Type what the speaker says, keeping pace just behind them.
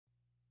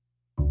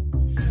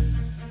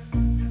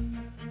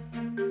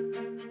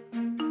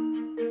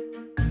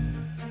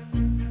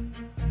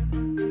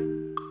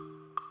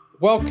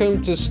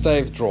Welcome to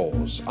Steve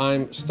Draws.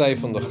 I'm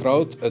Stefan de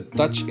Groot, a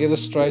Dutch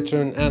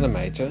illustrator and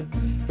animator,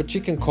 but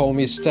you can call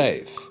me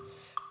Steve.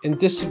 In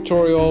this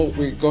tutorial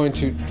we're going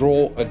to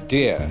draw a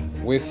deer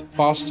with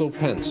pastel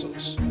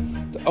pencils.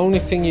 The only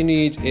thing you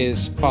need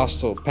is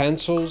pastel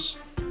pencils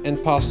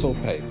and pastel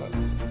paper.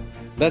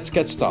 Let's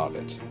get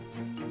started.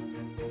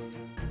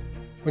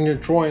 When you're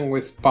drawing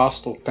with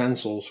pastel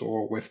pencils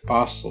or with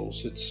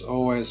pastels, it's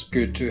always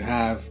good to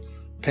have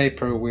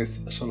paper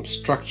with some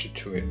structure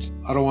to it.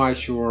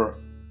 Otherwise your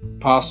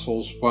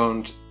pastels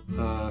won't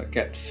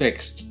get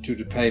fixed to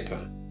the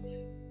paper,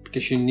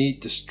 because you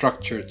need the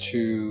structure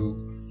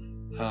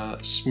to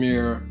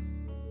smear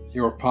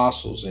your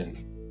pastels in.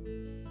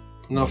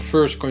 I'm now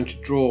first going to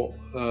draw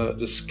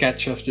the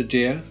sketch of the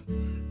deer,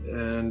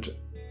 and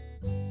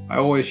I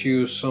always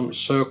use some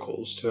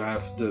circles to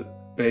have the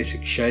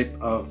basic shape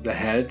of the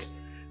head,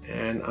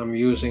 and I'm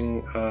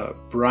using a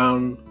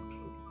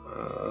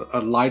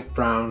light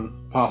brown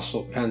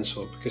pastel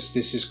pencil because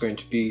this is going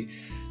to be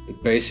the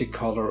basic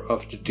color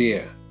of the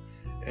deer.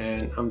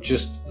 And I'm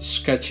just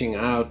sketching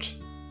out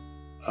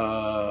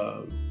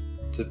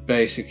the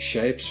basic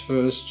shapes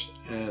first,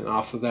 and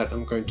after that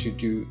I'm going to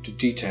do the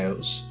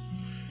details,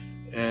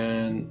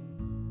 and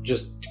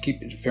just to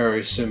keep it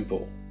very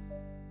simple.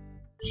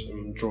 So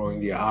I'm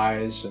drawing the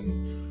eyes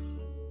and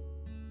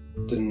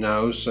the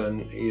nose,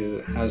 and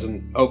he has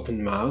an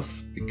open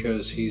mouth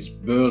because he's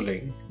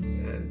burling,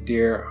 and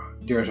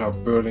deers are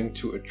burling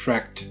to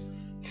attract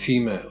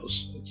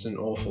females. It's an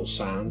awful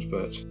sound,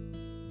 but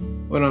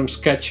when I'm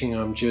sketching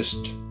I'm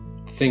just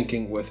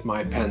thinking with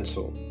my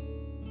pencil.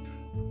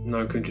 I'm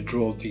now going to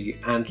draw the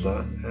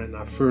antler, and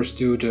I first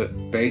do the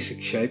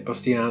basic shape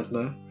of the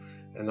antler,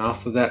 and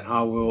after that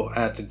I will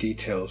add the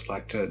details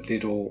like the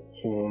little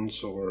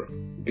horns or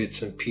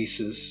bits and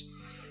pieces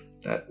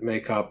that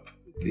make up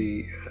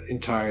the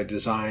entire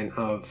design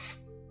of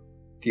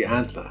the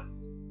antler.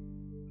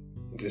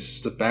 This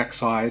is the back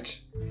side,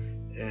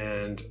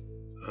 and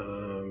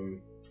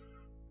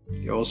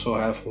they also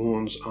have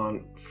horns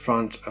on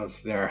front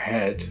of their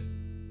head,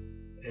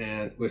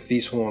 and with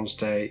these horns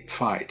they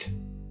fight.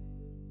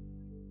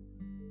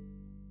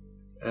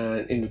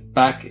 And in the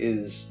back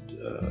is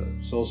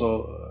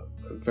also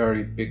a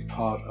very big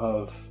part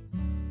of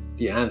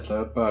the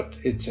antler, but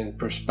it's in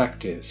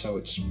perspective, so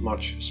it's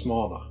much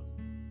smaller.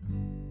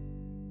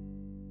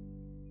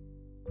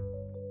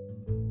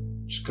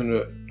 Just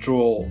gonna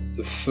draw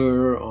the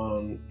fur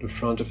on the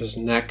front of his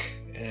neck,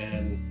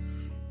 and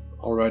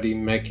already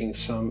making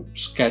some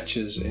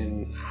sketches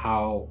in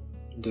how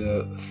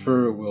the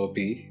fur will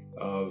be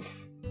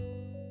of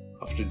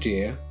the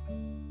deer,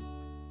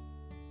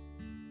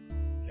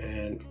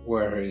 and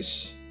where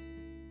his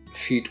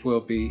feet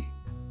will be.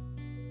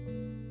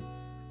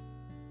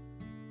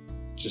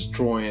 Just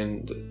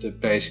drawing the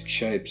basic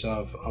shapes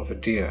of a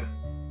deer.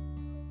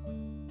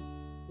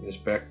 His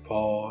back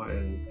paw,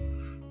 and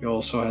he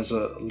also has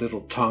a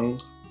little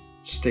tongue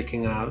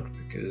sticking out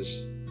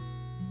because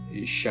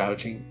he's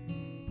shouting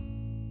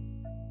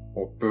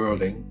or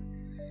burling.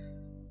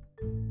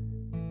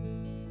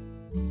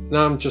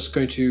 Now I'm just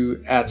going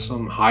to add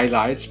some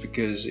highlights,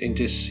 because in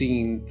this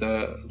scene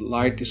the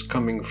light is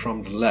coming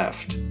from the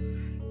left,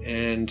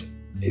 and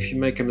if you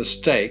make a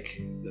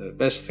mistake, the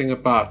best thing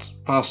about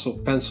pastel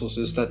pencils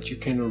is that you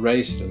can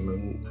erase them.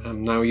 And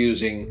I'm now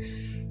using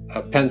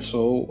a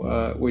pencil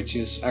which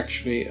is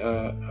actually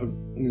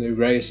an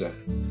eraser.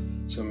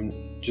 So I'm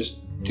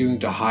just doing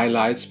the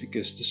highlights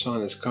because the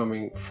sun is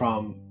coming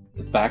from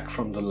the back,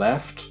 from the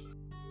left.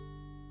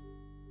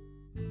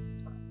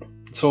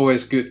 It's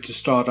always good to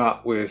start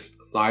out with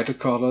lighter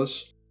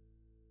colors.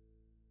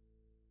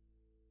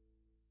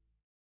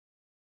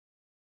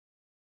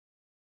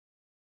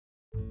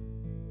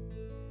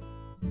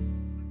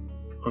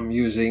 I'm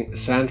using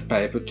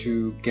sandpaper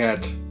to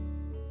get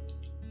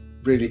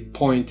really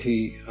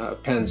pointy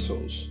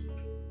pencils.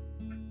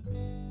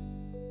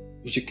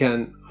 But you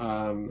can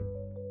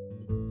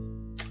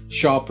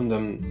sharpen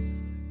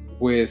them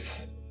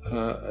with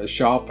a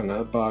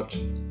sharpener,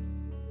 but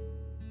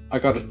I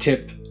got a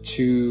tip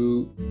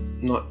to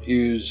not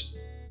use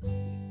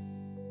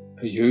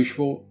a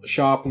usual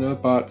sharpener,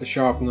 but a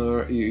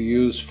sharpener you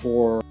use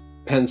for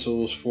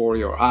pencils for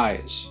your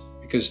eyes,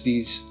 because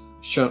these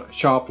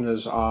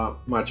sharpeners are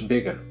much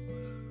bigger.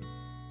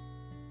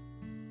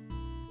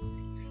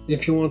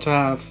 If you want to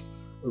have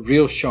a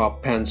real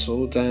sharp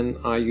pencil, then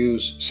I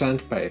use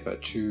sandpaper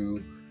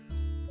to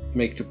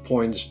make the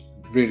points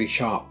really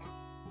sharp.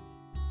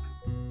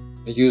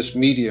 I use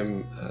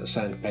medium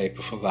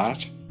sandpaper for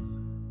that.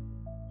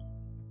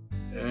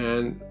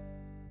 And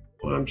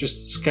I'm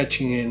just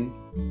sketching in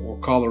or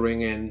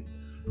coloring in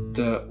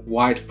the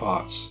white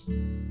parts.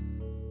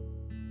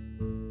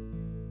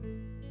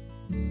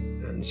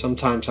 And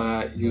sometimes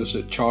I use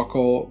a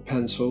charcoal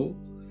pencil.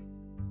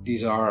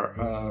 These are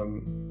a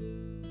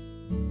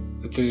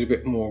little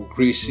bit more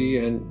greasy,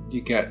 and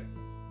you get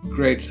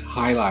great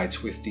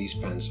highlights with these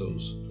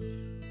pencils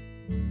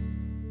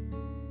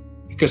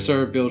because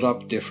they're built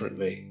up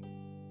differently.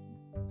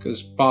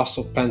 Because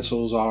pastel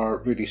pencils are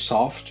really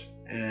soft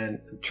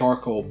and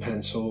charcoal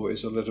pencil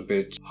is a little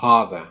bit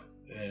harder.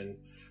 And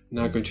I'm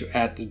now going to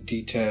add the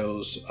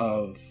details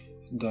of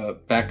the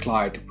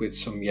backlight with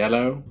some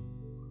yellow,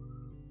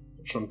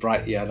 some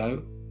bright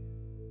yellow.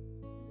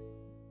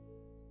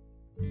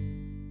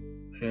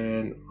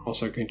 And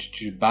also going to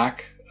do the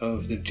back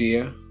of the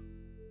deer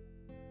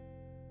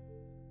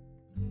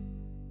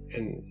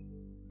and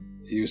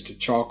use the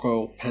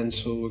charcoal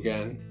pencil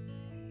again.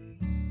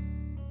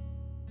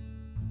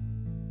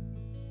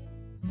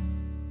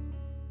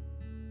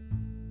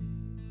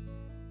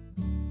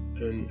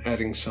 And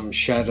adding some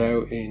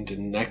shadow in the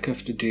neck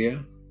of the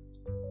deer.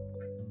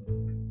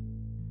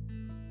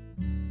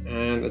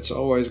 And it's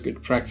always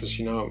good practice,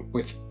 you know,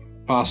 with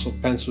pastel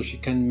pencils you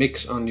can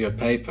mix on your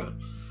paper.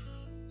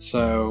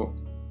 So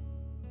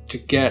to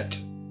get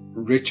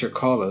richer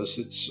colors,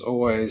 it's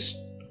always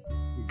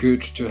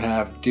good to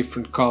have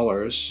different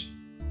colors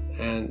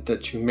and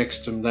that you mix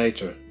them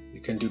later. You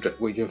can do that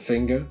with your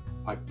finger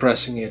by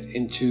pressing it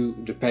into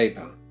the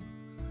paper.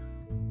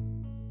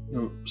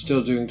 I'm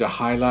still doing the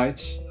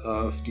highlights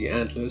of the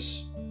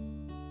antlers.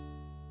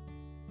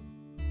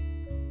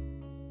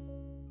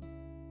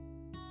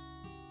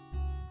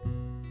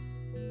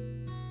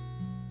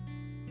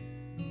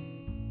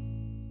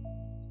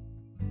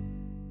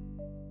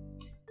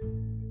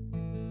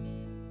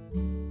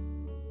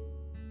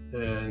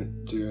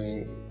 And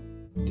doing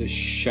the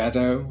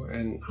shadow,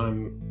 and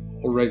I'm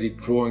already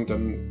drawing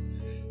them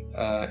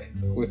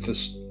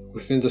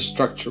within the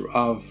structure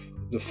of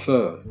the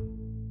fur.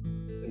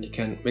 And you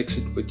can mix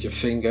it with your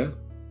finger,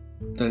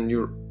 then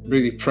you're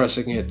really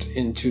pressing it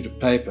into the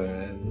paper,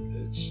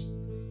 and it's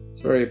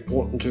very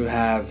important to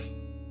have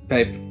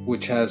paper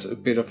which has a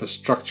bit of a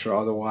structure,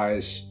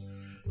 otherwise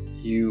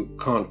you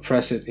can't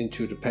press it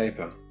into the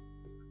paper.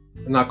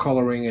 I'm now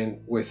coloring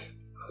in with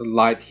a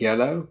light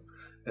yellow,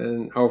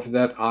 and over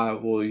that I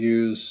will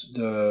use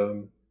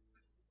the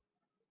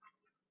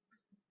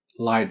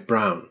light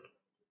brown.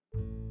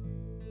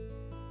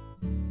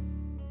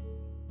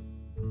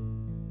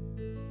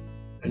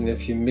 And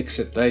if you mix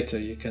it later,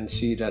 you can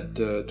see that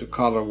the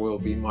color will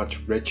be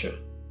much richer.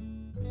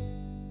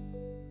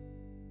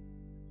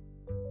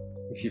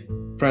 If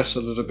you press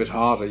a little bit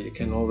harder, you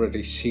can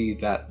already see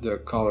that the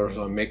colors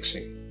are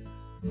mixing,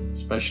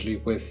 especially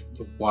with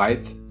the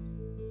white.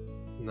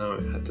 Now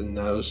at the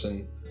nose,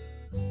 and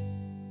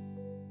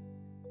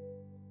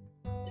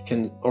you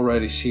can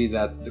already see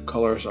that the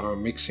colors are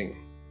mixing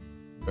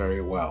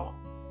very well.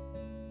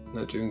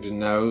 Now doing the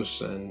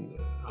nose, and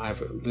I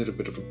have a little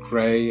bit of a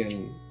gray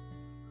and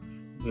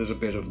a little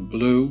bit of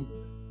blue.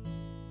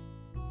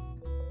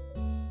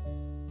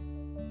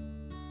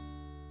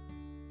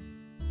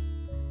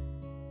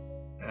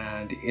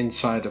 And the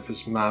inside of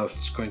his mouth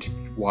is going to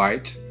be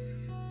white,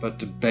 but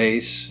the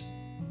base,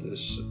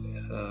 this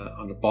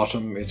on the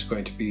bottom, it's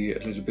going to be a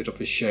little bit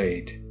of a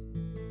shade.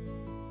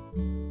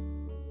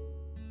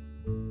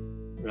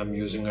 I'm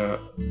using a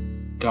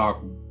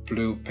dark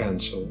blue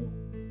pencil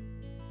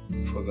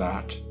for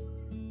that.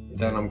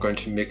 Then I'm going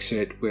to mix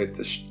it with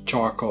this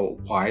charcoal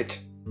white.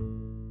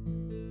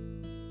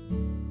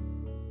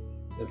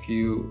 If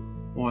you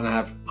want to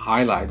have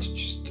highlights,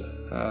 just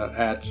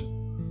add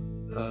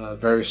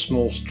very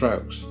small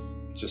strokes.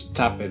 Just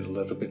tap it a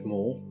little bit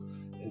more,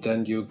 and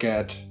then you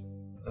get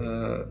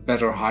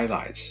better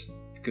highlights,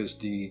 because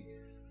the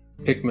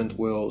pigment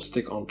will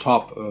stick on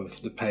top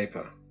of the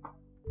paper.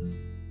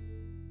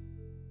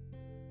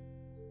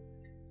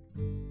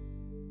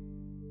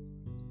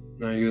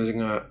 Now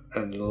using a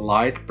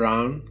light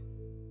brown.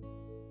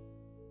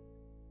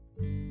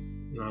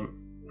 Now I'm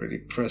really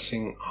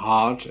pressing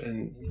hard,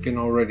 and you can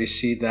already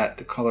see that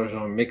the colors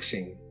are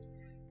mixing.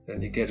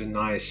 Then you get a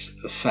nice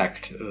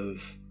effect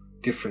of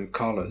different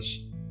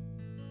colors.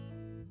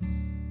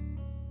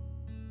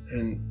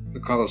 And the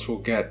colors will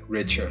get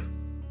richer.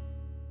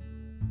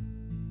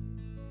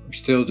 I'm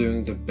still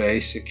doing the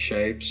basic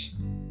shapes,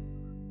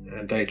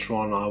 and later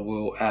on I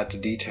will add the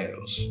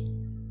details.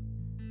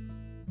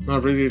 I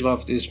really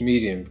love this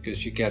medium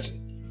because you get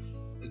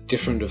a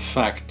different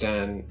effect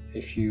than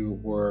if you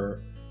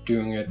were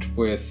doing it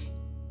with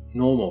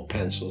normal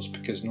pencils,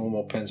 because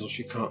normal pencils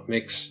you can't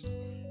mix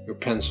your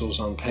pencils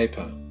on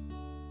paper.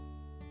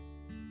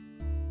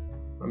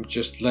 I'm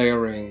just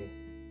layering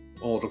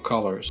all the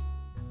colors.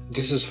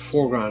 This is a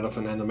foreground of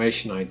an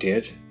animation I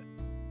did.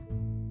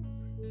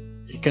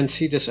 You can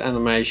see this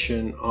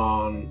animation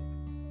on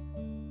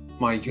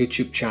my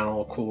YouTube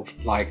channel called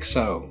Like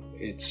So.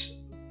 It's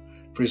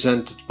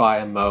presented by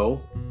a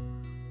mole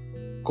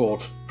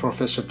called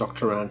Professor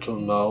Dr.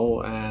 Anton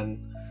Mole,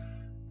 and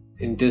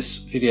in this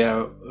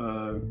video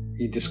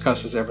he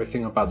discusses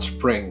everything about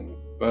spring,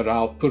 but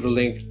I'll put a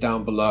link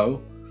down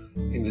below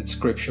in the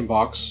description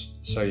box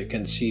so you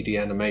can see the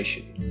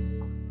animation.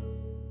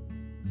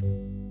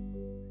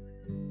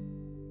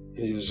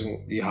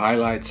 Using the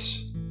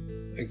highlights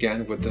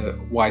again with the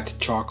white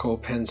charcoal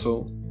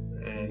pencil,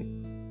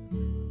 and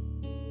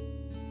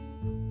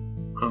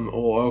I'm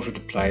all over the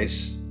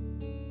place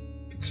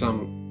because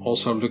I'm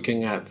also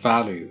looking at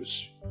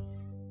values.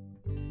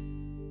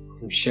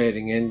 I'm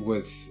shading in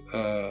with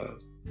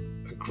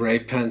a gray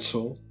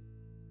pencil,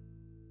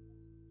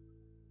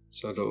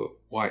 so the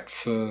white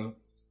fur,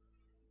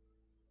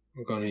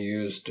 I'm going to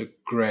use the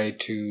gray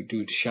to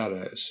do the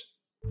shadows.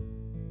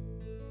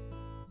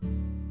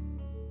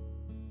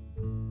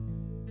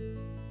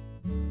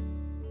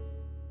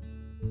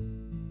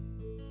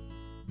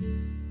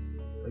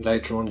 And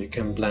later on you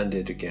can blend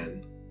it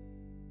again.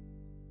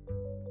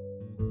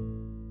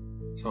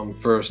 So I'm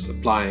first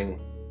applying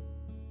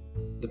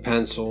the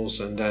pencils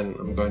and then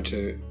I'm going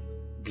to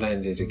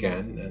blend it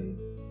again, and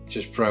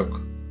just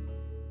broke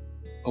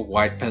a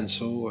white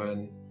pencil,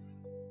 and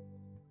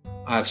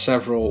I have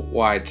several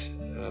white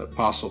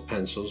pastel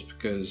pencils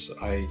because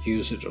I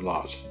use it a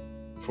lot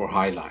for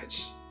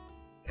highlights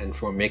and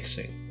for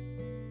mixing.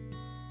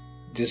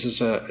 This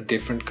is a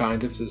different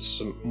kind of,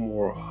 this is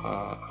more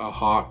a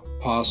hard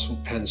pastel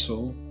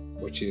pencil,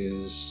 which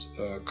is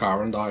a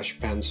Cavendish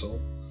pencil.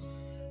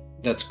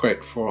 That's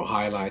great for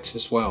highlights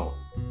as well.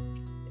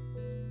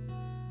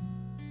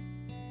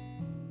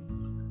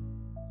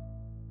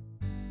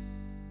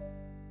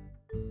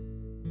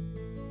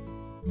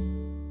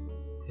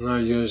 I'm now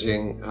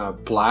using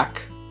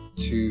black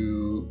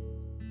to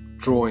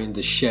draw in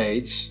the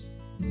shades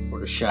or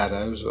the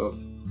shadows of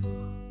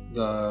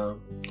the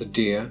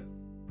deer.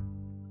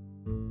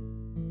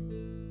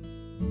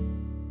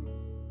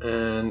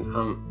 And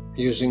I'm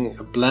using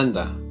a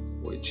blender,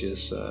 which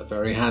is a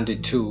very handy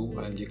tool,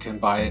 and you can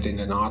buy it in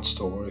an art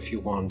store if you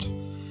want.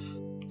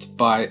 To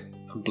buy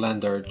a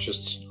blender,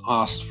 just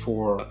ask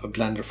for a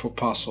blender for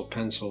pastel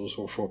pencils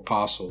or for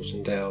pastels,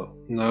 and they'll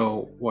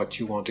know what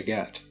you want to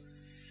get.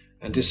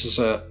 And this is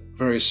a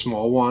very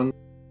small one.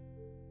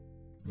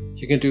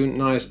 You can do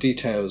nice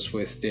details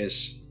with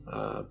this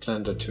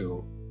blender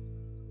tool.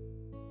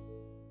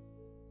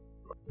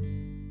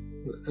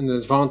 An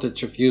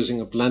advantage of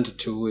using a blender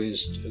tool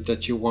is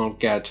that you won't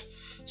get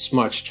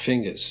smudged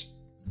fingers.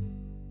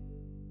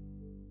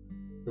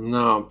 I'm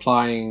now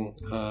applying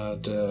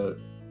the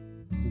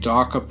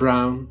darker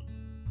brown,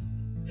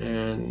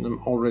 and I'm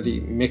already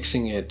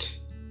mixing it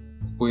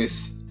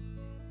with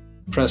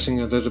pressing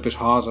a little bit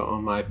harder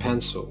on my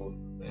pencil.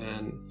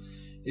 And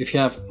if you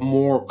have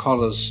more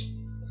colors,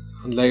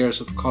 layers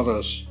of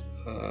colors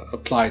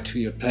applied to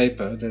your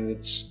paper, then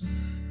it's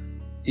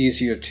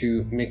easier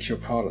to mix your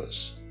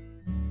colors.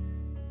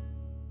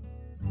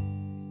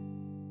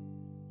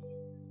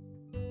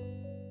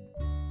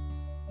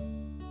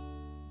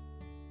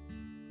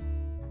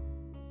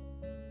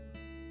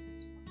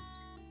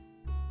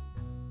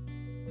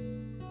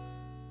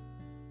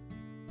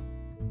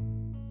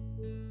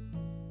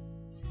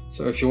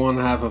 So if you want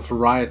to have a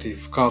variety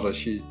of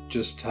colors, you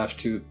just have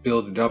to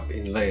build it up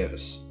in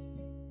layers.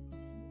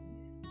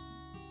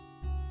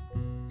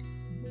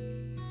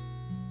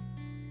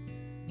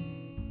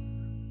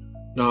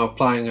 Now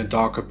applying a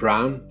darker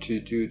brown to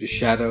do the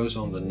shadows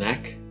on the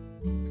neck,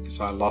 because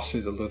I lost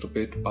it a little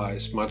bit by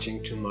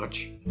smudging too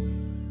much.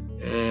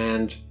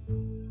 And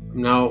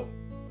I'm now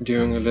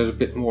doing a little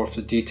bit more of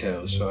the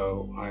detail,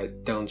 so I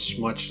don't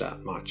smudge that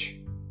much.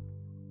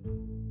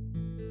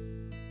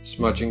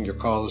 Smudging your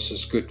colors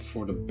is good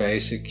for the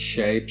basic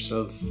shapes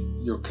of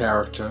your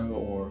character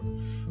or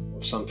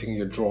of something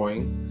you're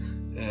drawing,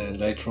 and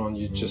later on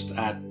you just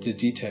add the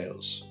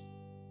details.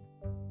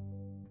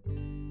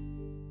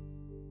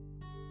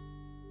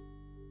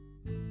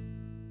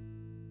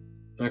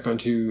 I'm going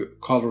to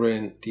color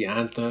in the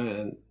antler,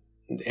 and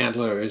the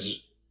antler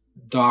is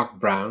dark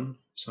brown,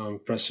 so I'm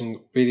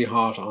pressing really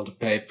hard on the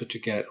paper to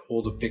get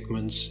all the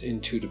pigments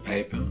into the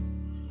paper,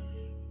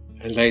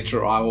 and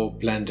later I will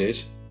blend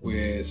it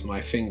with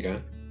my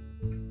finger.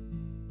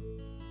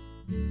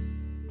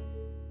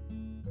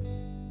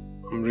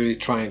 I'm really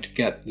trying to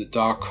get the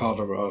dark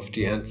color of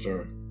the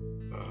antler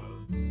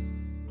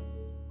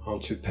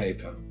onto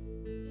paper.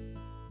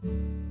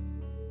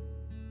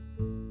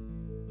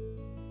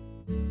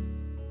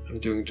 I'm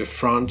doing the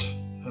front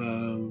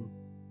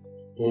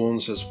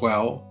horns as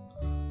well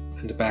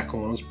and the back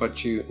horns,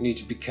 but you need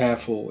to be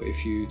careful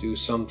if you do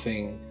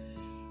something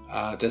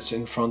that's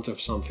in front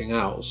of something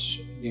else.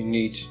 You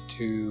need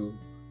to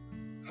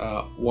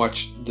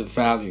watch the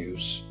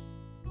values,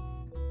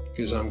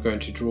 because I'm going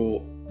to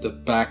draw the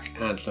back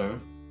antler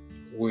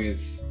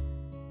with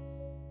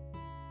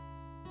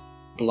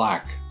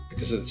black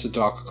because it's a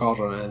darker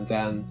color, and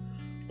then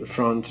the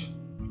front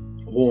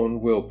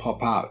horn will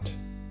pop out.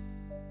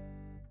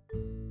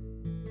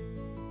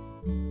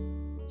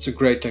 It's a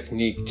great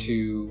technique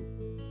to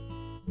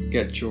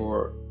get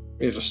your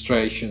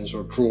illustrations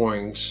or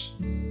drawings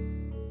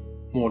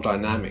more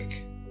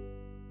dynamic.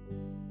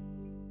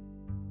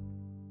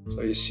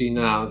 So you see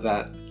now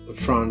that the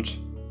front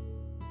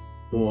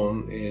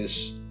horn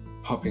is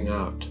popping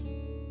out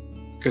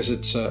because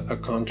it's a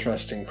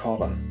contrasting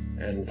color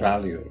and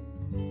value.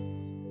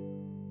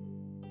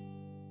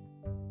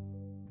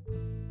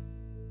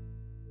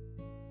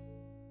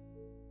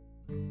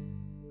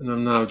 And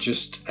I'm now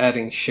just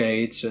adding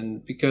shades,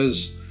 and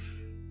because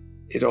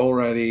it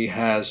already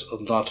has a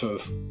lot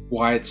of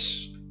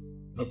whites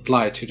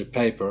applied to the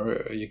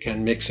paper, you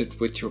can mix it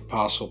with your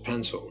pastel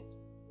pencil.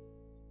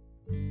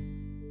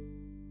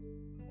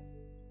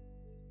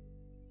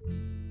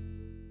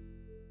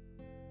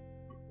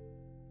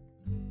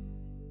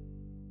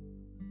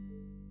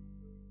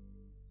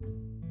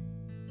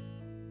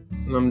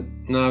 And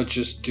I'm now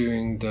just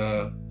doing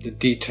the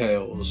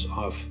details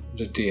of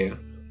the deer.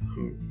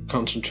 I'm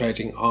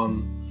concentrating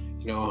on,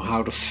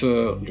 how the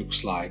fur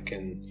looks like,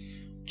 and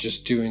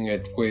just doing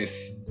it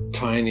with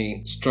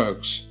tiny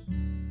strokes,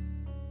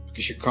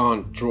 because you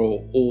can't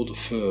draw all the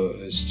fur.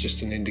 It's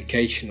just an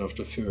indication of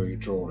the fur you're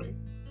drawing.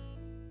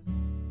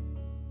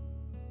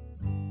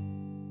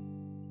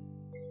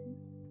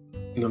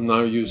 And I'm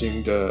now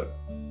using the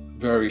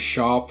very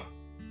sharp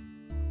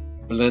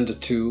blender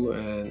tool,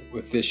 and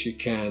with this you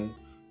can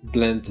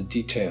blend the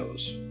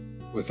details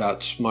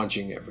without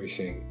smudging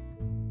everything.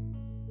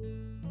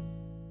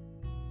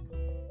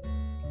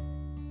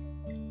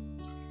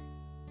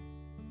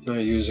 Now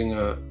using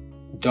a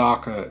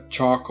darker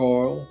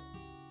charcoal,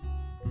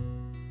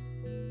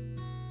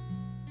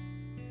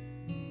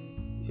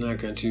 now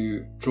going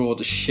to draw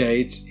the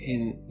shade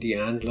in the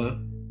antler,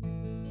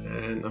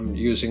 and I'm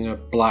using a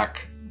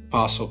black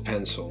pastel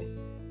pencil.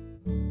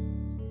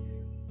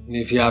 And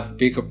if you have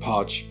bigger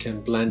parts, you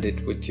can blend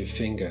it with your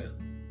finger.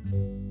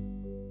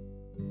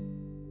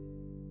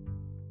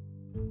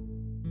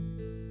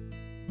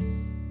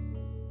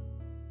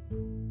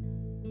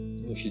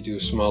 If you do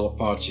smaller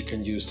parts, you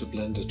can use the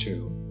blender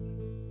tool.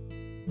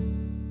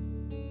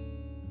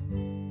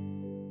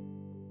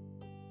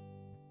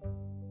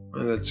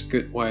 And it's a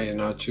good way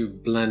to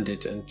blend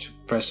it and to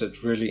press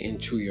it really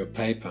into your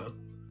paper.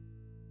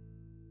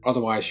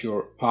 Otherwise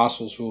your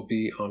pastels will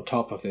be on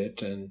top of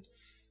it, and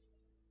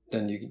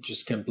then you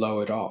just can blow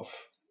it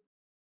off.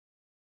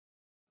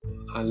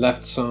 I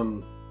left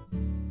some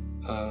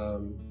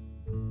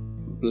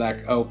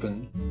black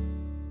open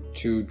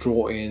to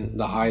draw in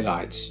the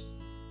highlights.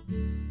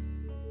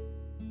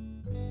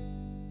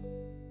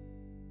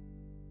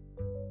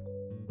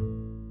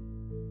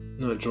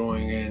 Now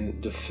drawing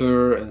in the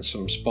fur and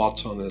some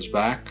spots on his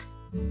back,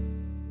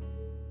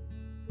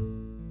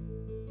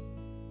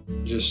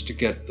 just to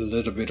get a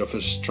little bit of a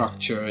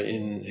structure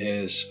in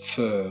his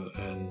fur.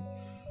 And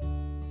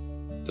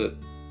the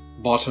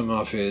bottom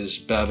of his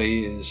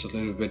belly is a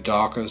little bit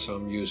darker, so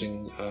I'm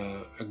using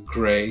a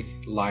gray,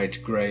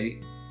 light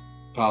gray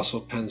pastel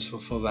pencil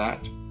for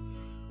that.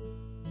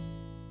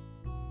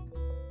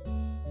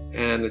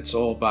 And it's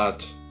all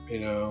about,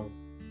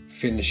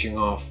 finishing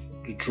off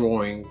the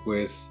drawing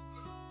with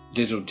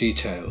little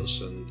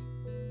details, and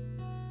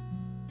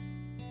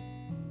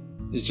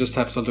you just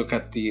have to look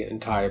at the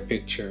entire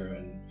picture,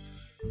 and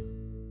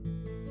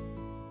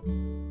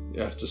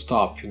you have to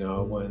stop,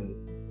 when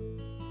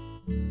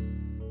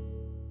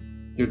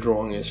your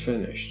drawing is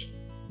finished.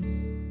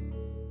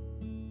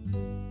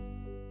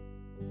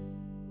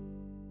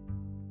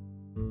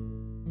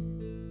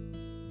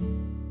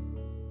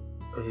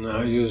 And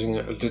now using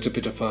a little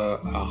bit of a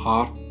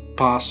hard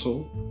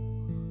pastel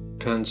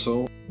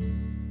pencil.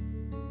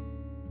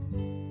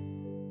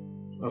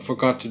 I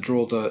forgot to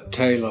draw the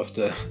tail of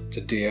the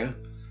deer,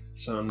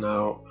 so I'm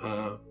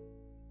now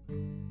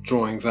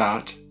drawing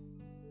that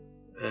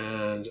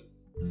and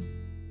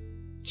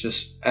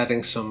just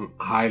adding some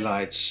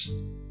highlights.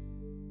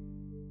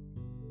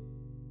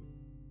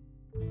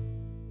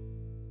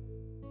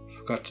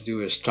 Forgot to do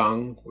his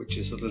tongue, which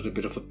is a little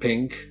bit of a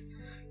pink,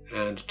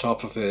 and the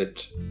top of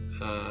it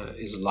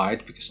is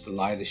light because the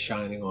light is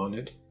shining on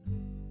it.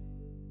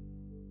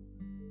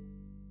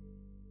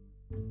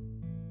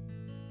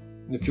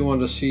 If you want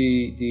to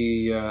see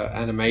the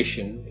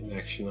animation in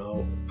action,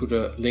 I'll put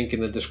a link in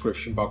the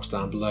description box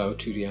down below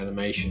to the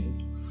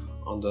animation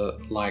on the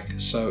Like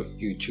So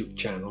YouTube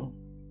channel.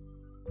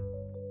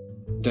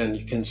 Then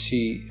you can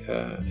see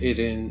it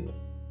in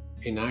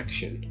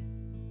action.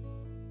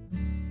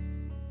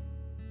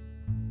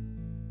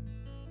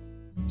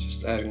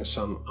 Just adding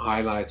some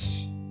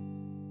highlights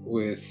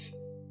with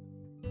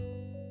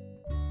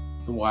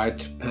the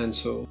white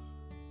pencil.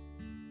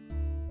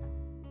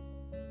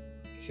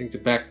 I think the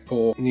back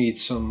paw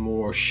needs some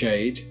more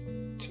shade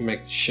to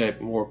make the shape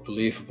more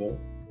believable.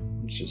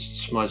 I'm just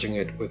smudging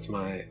it with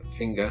my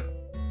finger,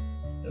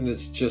 and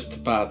it's just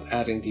about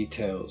adding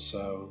details.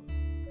 So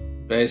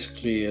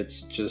basically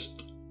it's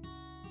just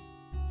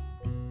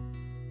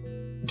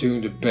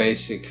doing the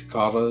basic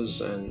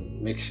colors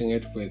and mixing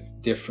it with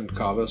different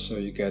colors so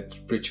you get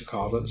richer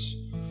colors,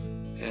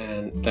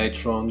 and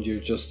later on you're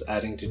just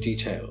adding the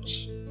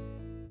details.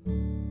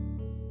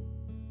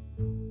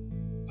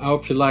 I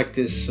hope you like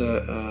this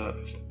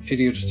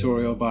video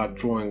tutorial about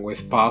drawing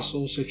with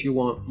pastels. If you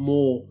want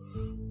more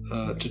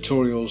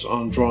tutorials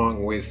on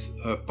drawing with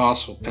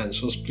pastel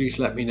pencils, please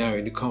let me know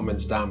in the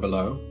comments down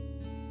below.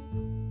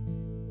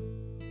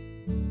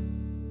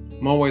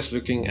 I'm always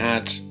looking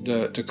at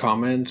the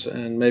comments,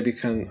 and maybe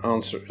can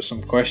answer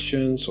some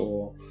questions,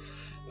 or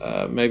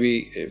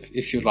maybe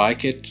if you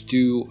like it,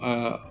 do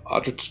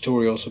other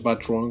tutorials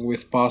about drawing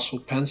with pastel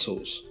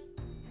pencils.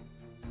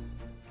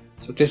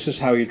 So this is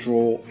how you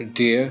draw a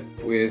deer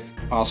with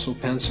pastel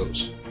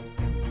pencils.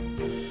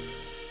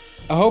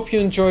 I hope you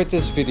enjoyed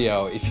this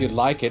video. If you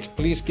like it,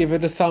 please give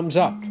it a thumbs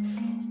up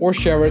or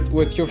share it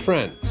with your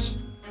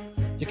friends.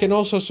 You can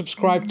also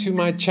subscribe to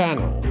my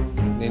channel,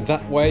 and in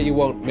that way you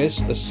won't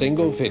miss a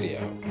single video.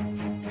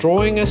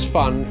 Drawing is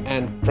fun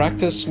and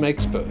practice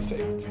makes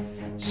perfect.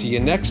 See you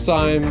next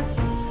time.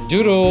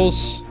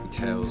 Doodles!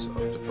 Details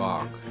of the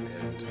bark,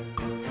 and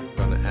I'm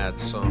gonna add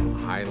some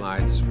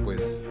highlights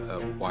with a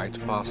white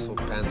pastel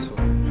pencil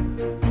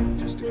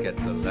just to get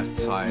the left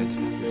side,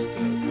 because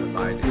the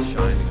light is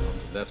shining on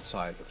the left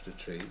side of the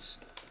trees.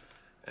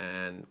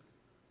 And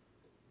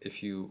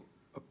if you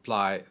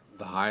apply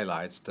the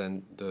highlights,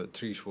 then the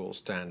trees will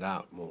stand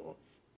out more.